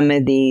some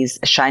of these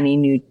shiny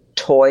new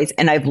toys.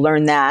 And I've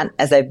learned that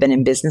as I've been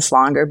in business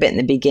longer, but in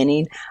the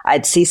beginning,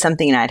 I'd see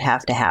something and I'd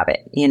have to have it,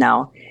 you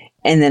know,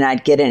 and then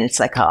I'd get in. It's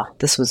like, oh,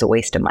 this was a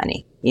waste of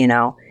money, you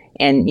know,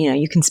 and, you know,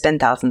 you can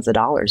spend thousands of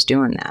dollars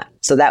doing that.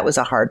 So that was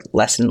a hard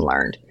lesson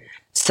learned.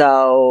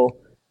 So,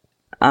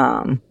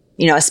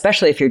 you know,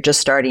 especially if you're just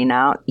starting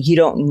out, you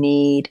don't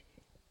need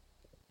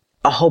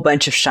a whole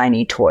bunch of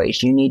shiny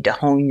toys. You need to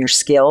hone your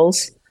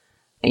skills,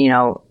 you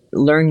know,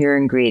 learn your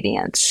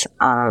ingredients,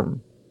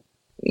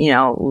 you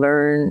know,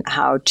 learn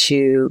how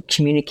to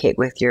communicate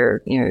with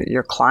your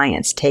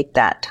clients. Take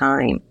that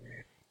time,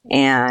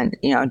 and,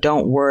 you know,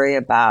 don't worry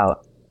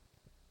about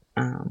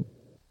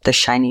the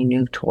shiny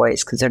new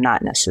toys, because they're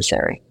not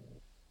necessary.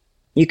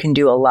 You can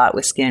do a lot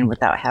with skin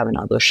without having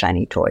all those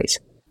shiny toys.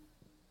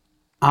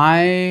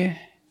 I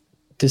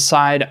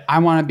decide I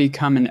want to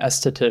become an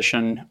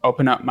esthetician,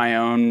 open up my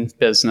own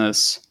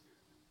business.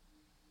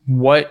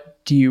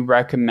 What do you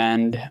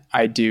recommend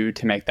I do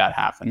to make that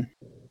happen?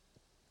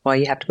 Well,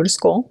 you have to go to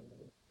school.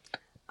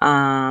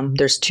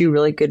 There's 2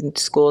 really good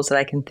schools that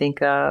I can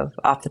think of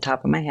off the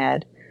top of my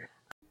head.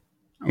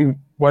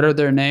 What are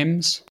their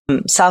names?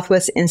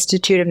 Southwest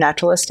Institute of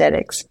Natural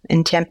Aesthetics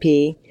in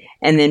Tempe,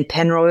 and then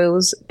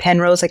Penrose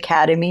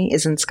Academy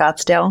is in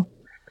Scottsdale.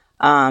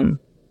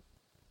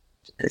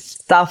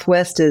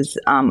 Southwest is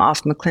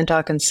off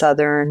McClintock and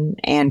Southern,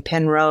 and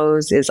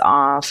Penrose is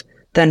off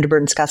Thunderbird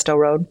and Scottsdale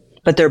Road.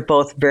 But they're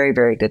both very,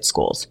 very good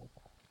schools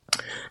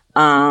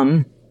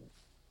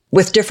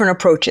with different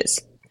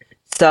approaches.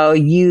 So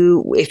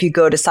if you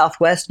go to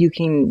Southwest, you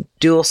can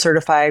dual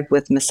certified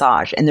with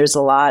massage, and there's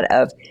a lot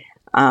of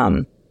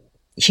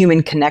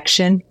human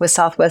connection with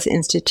Southwest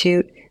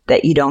Institute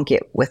that you don't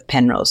get with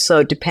Penrose.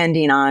 So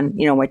depending on,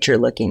 you know, what you're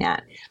looking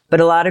at, but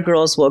a lot of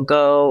girls will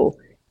go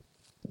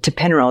to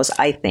Penrose,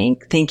 I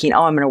think, thinking,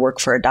 oh, I'm going to work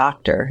for a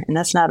doctor. And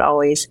that's not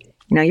always,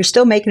 you know, you're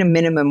still making a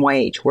minimum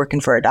wage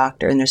working for a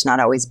doctor, and there's not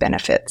always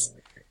benefits.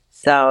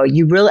 So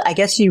I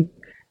guess you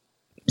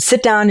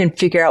sit down and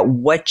figure out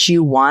what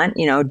you want.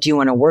 You know, do you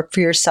want to work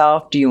for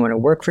yourself? Do you want to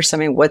work for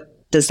somebody?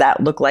 What does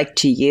that look like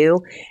to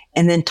you?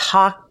 And then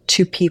talk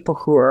to people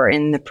who are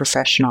in the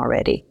profession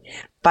already.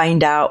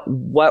 Find out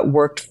what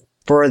worked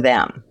for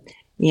them.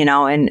 You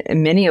know, and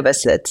many of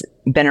us that's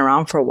been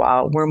around for a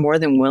while, we're more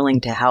than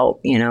willing to help,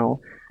 you know.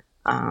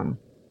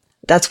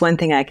 That's one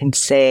thing I can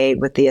say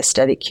with the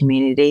aesthetic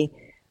community.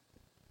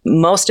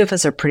 Most of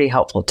us are pretty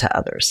helpful to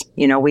others.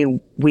 You know,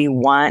 we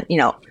want, you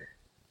know,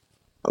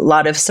 a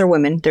lot of us are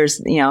women.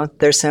 There's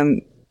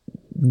some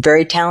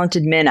very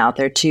talented men out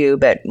there too,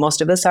 but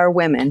most of us are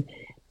women,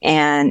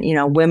 and, you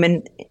know,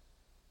 women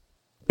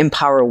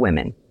empower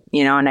women,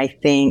 you know, and I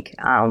think,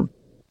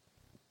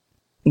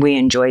 we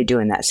enjoy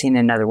doing that, seeing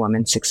another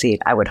woman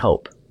succeed, I would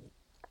hope.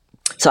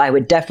 So I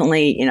would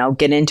definitely, you know,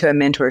 get into a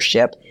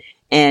mentorship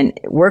and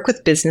work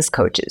with business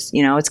coaches.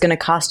 You know, it's going to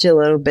cost you a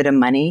little bit of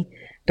money,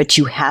 but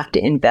you have to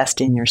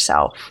invest in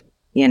yourself,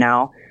 you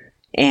know.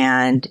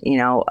 And, you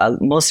know,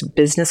 most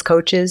business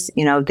coaches,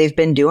 you know, they've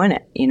been doing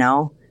it, you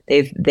know.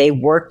 They've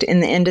worked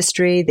in the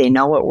industry. They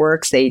know what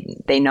works.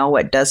 They know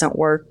what doesn't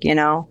work, you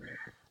know.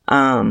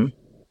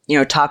 You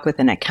know, talk with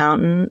an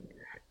accountant.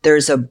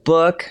 There's a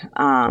book,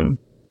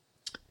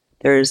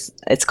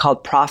 it's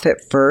called Profit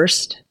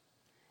First,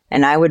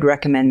 and I would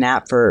recommend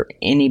that for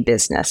any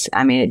business.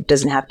 I mean, it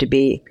doesn't have to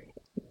be,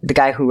 the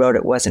guy who wrote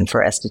it wasn't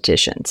for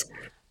estheticians,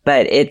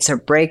 but it's a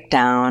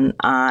breakdown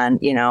on,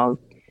 you know,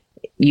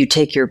 you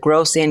take your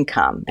gross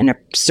income and a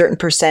certain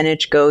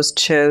percentage goes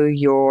to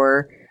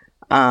your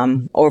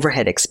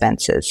overhead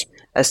expenses.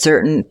 A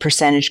certain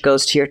percentage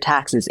goes to your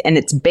taxes, and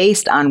it's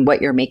based on what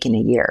you're making a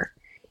year,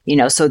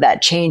 so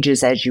that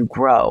changes as you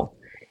grow.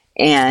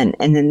 And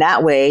then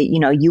that way,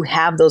 you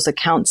have those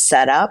accounts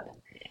set up.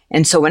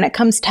 And so when it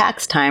comes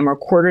tax time or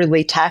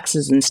quarterly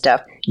taxes and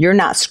stuff, you're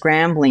not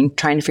scrambling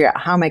trying to figure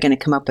out how am I going to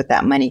come up with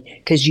that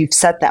money, because you've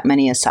set that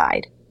money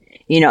aside,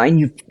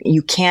 and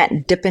you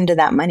can't dip into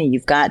that money.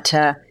 You've got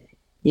to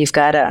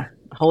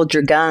hold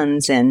your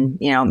guns and,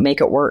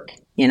 make it work,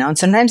 and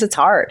sometimes it's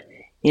hard.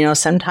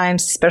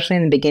 Sometimes, especially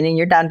in the beginning,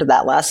 you're down to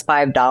that last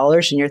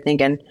 $5 and you're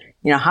thinking,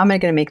 how am I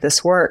going to make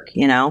this work?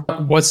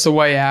 What's the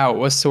way out?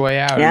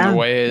 Yeah, and the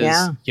way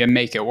is you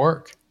make it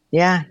work.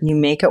 Yeah, you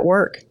make it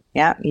work.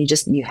 Yeah, you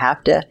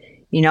have to,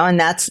 and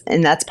that's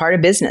part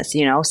of business.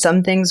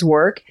 Some things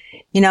work,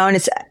 and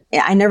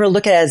I never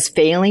look at it as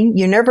failing.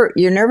 You're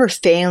never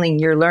failing.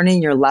 You're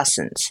learning your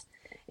lessons.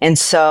 And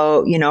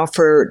so,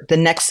 for the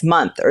next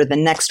month or the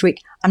next week,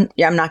 I'm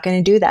not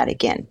going to do that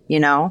again,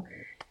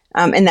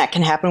 and that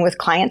can happen with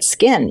client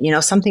skin,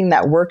 something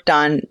that worked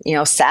on,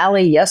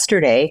 Sally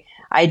yesterday.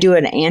 I do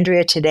an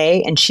Andrea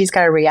today and she's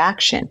got a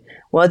reaction.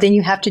 Well, then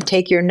you have to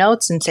take your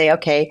notes and say,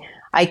 okay,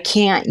 I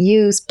can't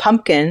use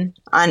pumpkin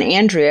on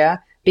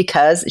Andrea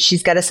because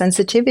she's got a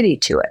sensitivity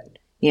to it,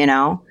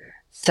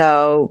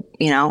 So,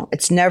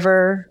 it's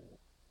never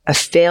a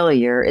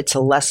failure. It's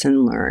a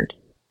lesson learned,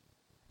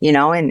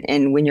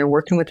 and when you're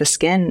working with the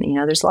skin,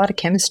 there's a lot of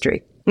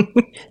chemistry.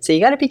 So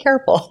you got to be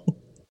careful.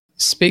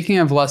 Speaking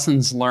of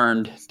lessons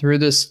learned, through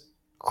this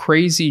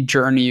crazy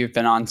journey you've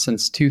been on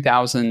since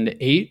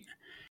 2008,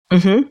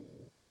 mm-hmm.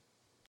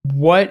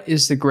 What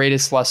is the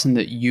greatest lesson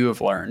that you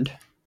have learned?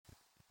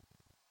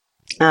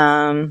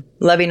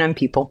 Loving on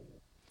people.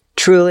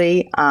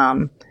 Truly,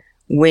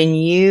 when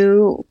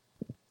you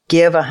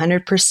give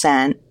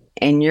 100%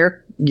 and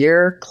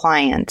your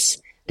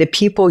clients, the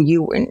people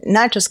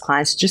not just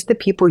clients, just the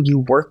people you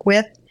work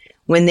with,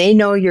 when they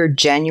know you're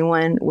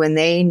genuine, when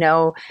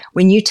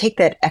you take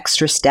that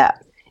extra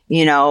step,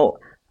 if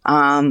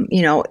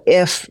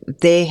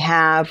they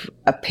have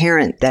a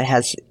parent that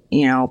has,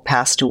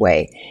 passed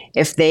away,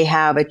 if they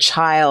have a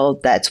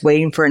child that's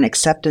waiting for an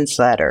acceptance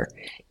letter,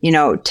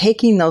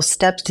 taking those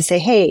steps to say,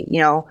 hey,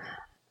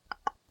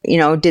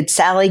 did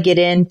Sally get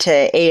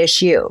into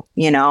ASU?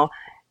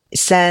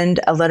 Send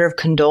a letter of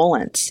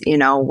condolence,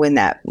 when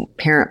that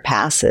parent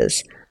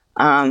passes.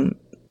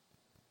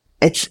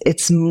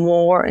 It's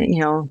more, I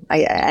know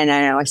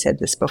I said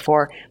this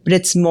before, but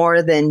it's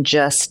more than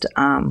just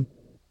 $1.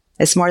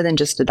 It's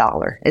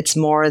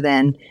more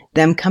than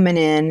them coming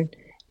in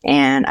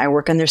and I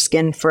work on their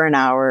skin for an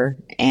hour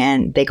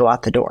and they go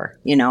out the door,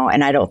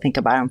 and I don't think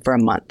about them for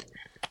a month.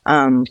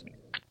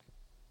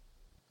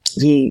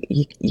 You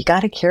got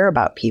to care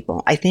about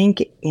people. I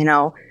think,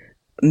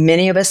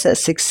 many of us that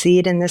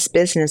succeed in this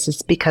business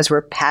is because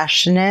we're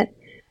passionate,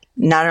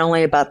 not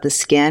only about the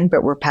skin,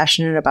 but we're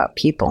passionate about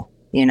people.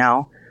 And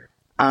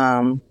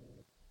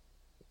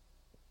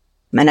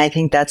I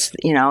think that's,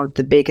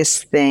 the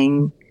biggest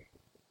thing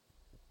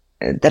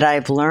that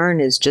I've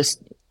learned is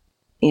just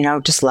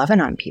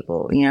loving on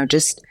people,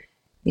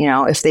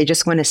 if they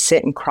just want to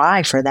sit and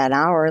cry for that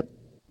hour,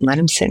 let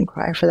them sit and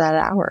cry for that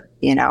hour,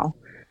 and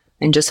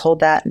just hold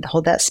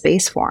that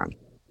space for them.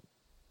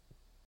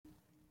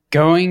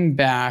 Going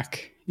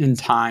back in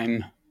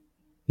time,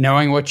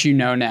 knowing what you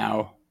know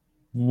now,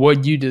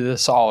 would you do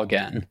this all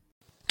again?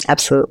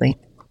 Absolutely.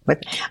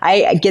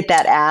 I get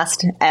that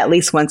asked at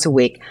least once a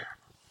week.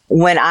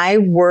 When I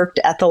worked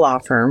at the law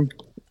firm,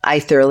 I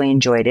thoroughly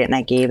enjoyed it and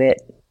I gave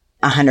it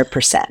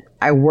 100%.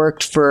 I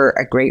worked for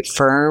a great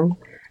firm.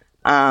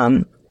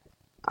 I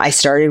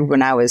started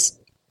when I was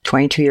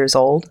 22 years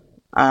old.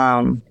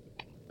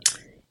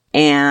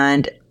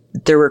 And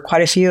there were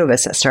quite a few of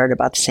us that started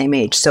about the same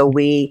age. So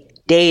we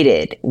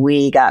dated,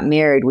 we got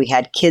married, we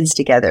had kids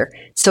together.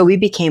 So we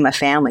became a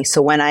family.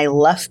 So when I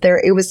left there,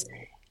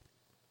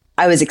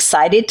 I was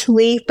excited to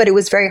leave, but it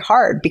was very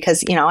hard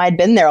because, I'd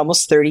been there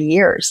almost 30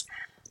 years.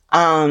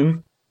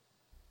 But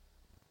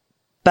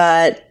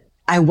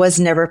I was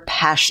never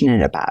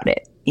passionate about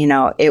it.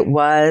 I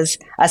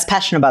was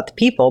passionate about the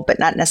people, but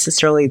not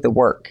necessarily the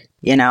work,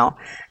 and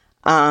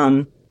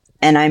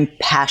I'm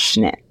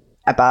passionate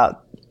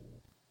about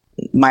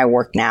my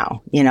work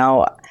now.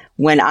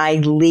 When I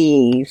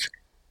leave,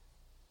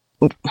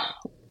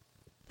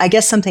 I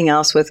guess something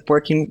else with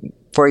working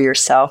for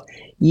yourself,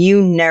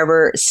 you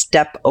never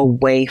step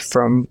away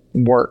from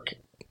work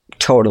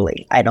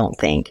totally, I don't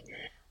think.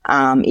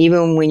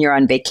 Even when you're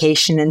on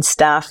vacation and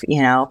stuff,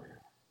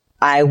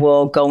 I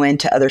will go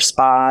into other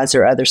spas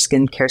or other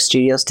skincare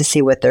studios to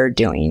see what they're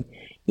doing,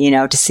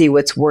 to see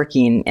what's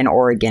working in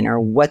Oregon or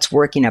what's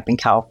working up in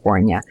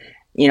California.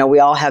 We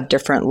all have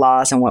different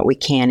laws on what we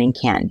can and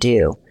can't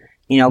do.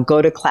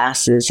 Go to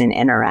classes and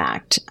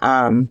interact.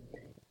 And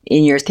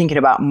you're thinking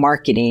about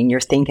marketing. You're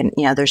thinking,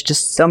 there's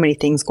just so many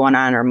things going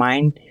on in our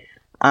mind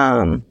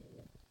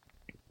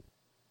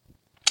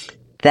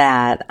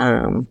that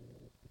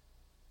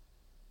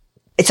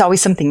it's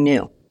always something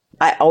new.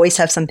 I always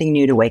have something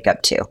new to wake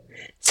up to.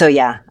 So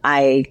yeah,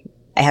 I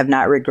have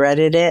not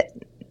regretted it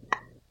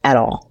at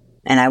all.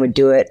 And I would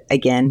do it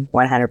again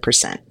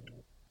 100%.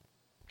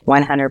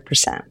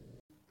 100%.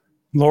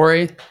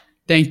 Lori,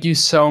 thank you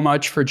so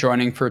much for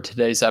joining for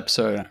today's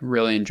episode. I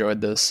really enjoyed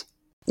this.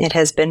 It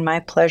has been my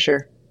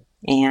pleasure.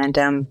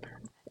 And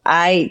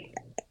I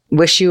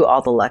wish you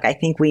all the luck. I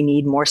think we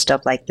need more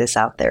stuff like this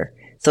out there.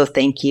 So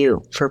thank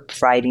you for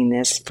providing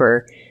this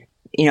for,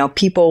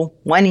 people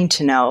wanting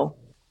to know,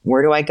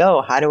 where do I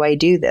go? How do I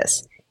do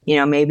this?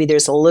 Maybe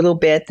there's a little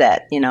bit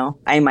that,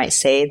 I might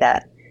say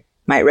that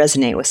might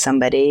resonate with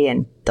somebody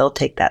and they'll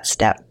take that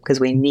step, because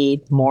we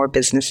need more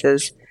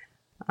businesses,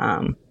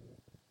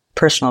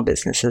 personal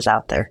businesses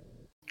out there.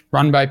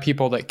 Run by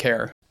people that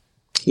care.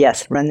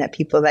 Yes, run that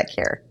people that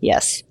care.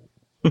 Yes.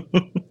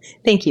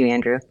 Thank you,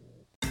 Andrew.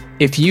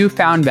 If you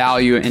found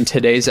value in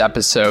today's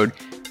episode,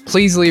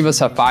 please leave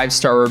us a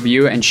 5-star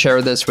review and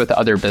share this with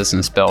other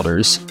business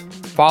builders.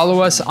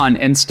 Follow us on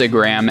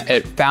Instagram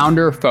at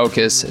Founder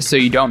Focus so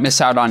you don't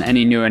miss out on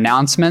any new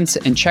announcements,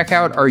 and check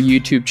out our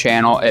YouTube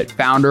channel at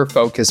Founder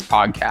Focus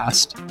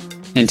Podcast.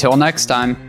 Until next time.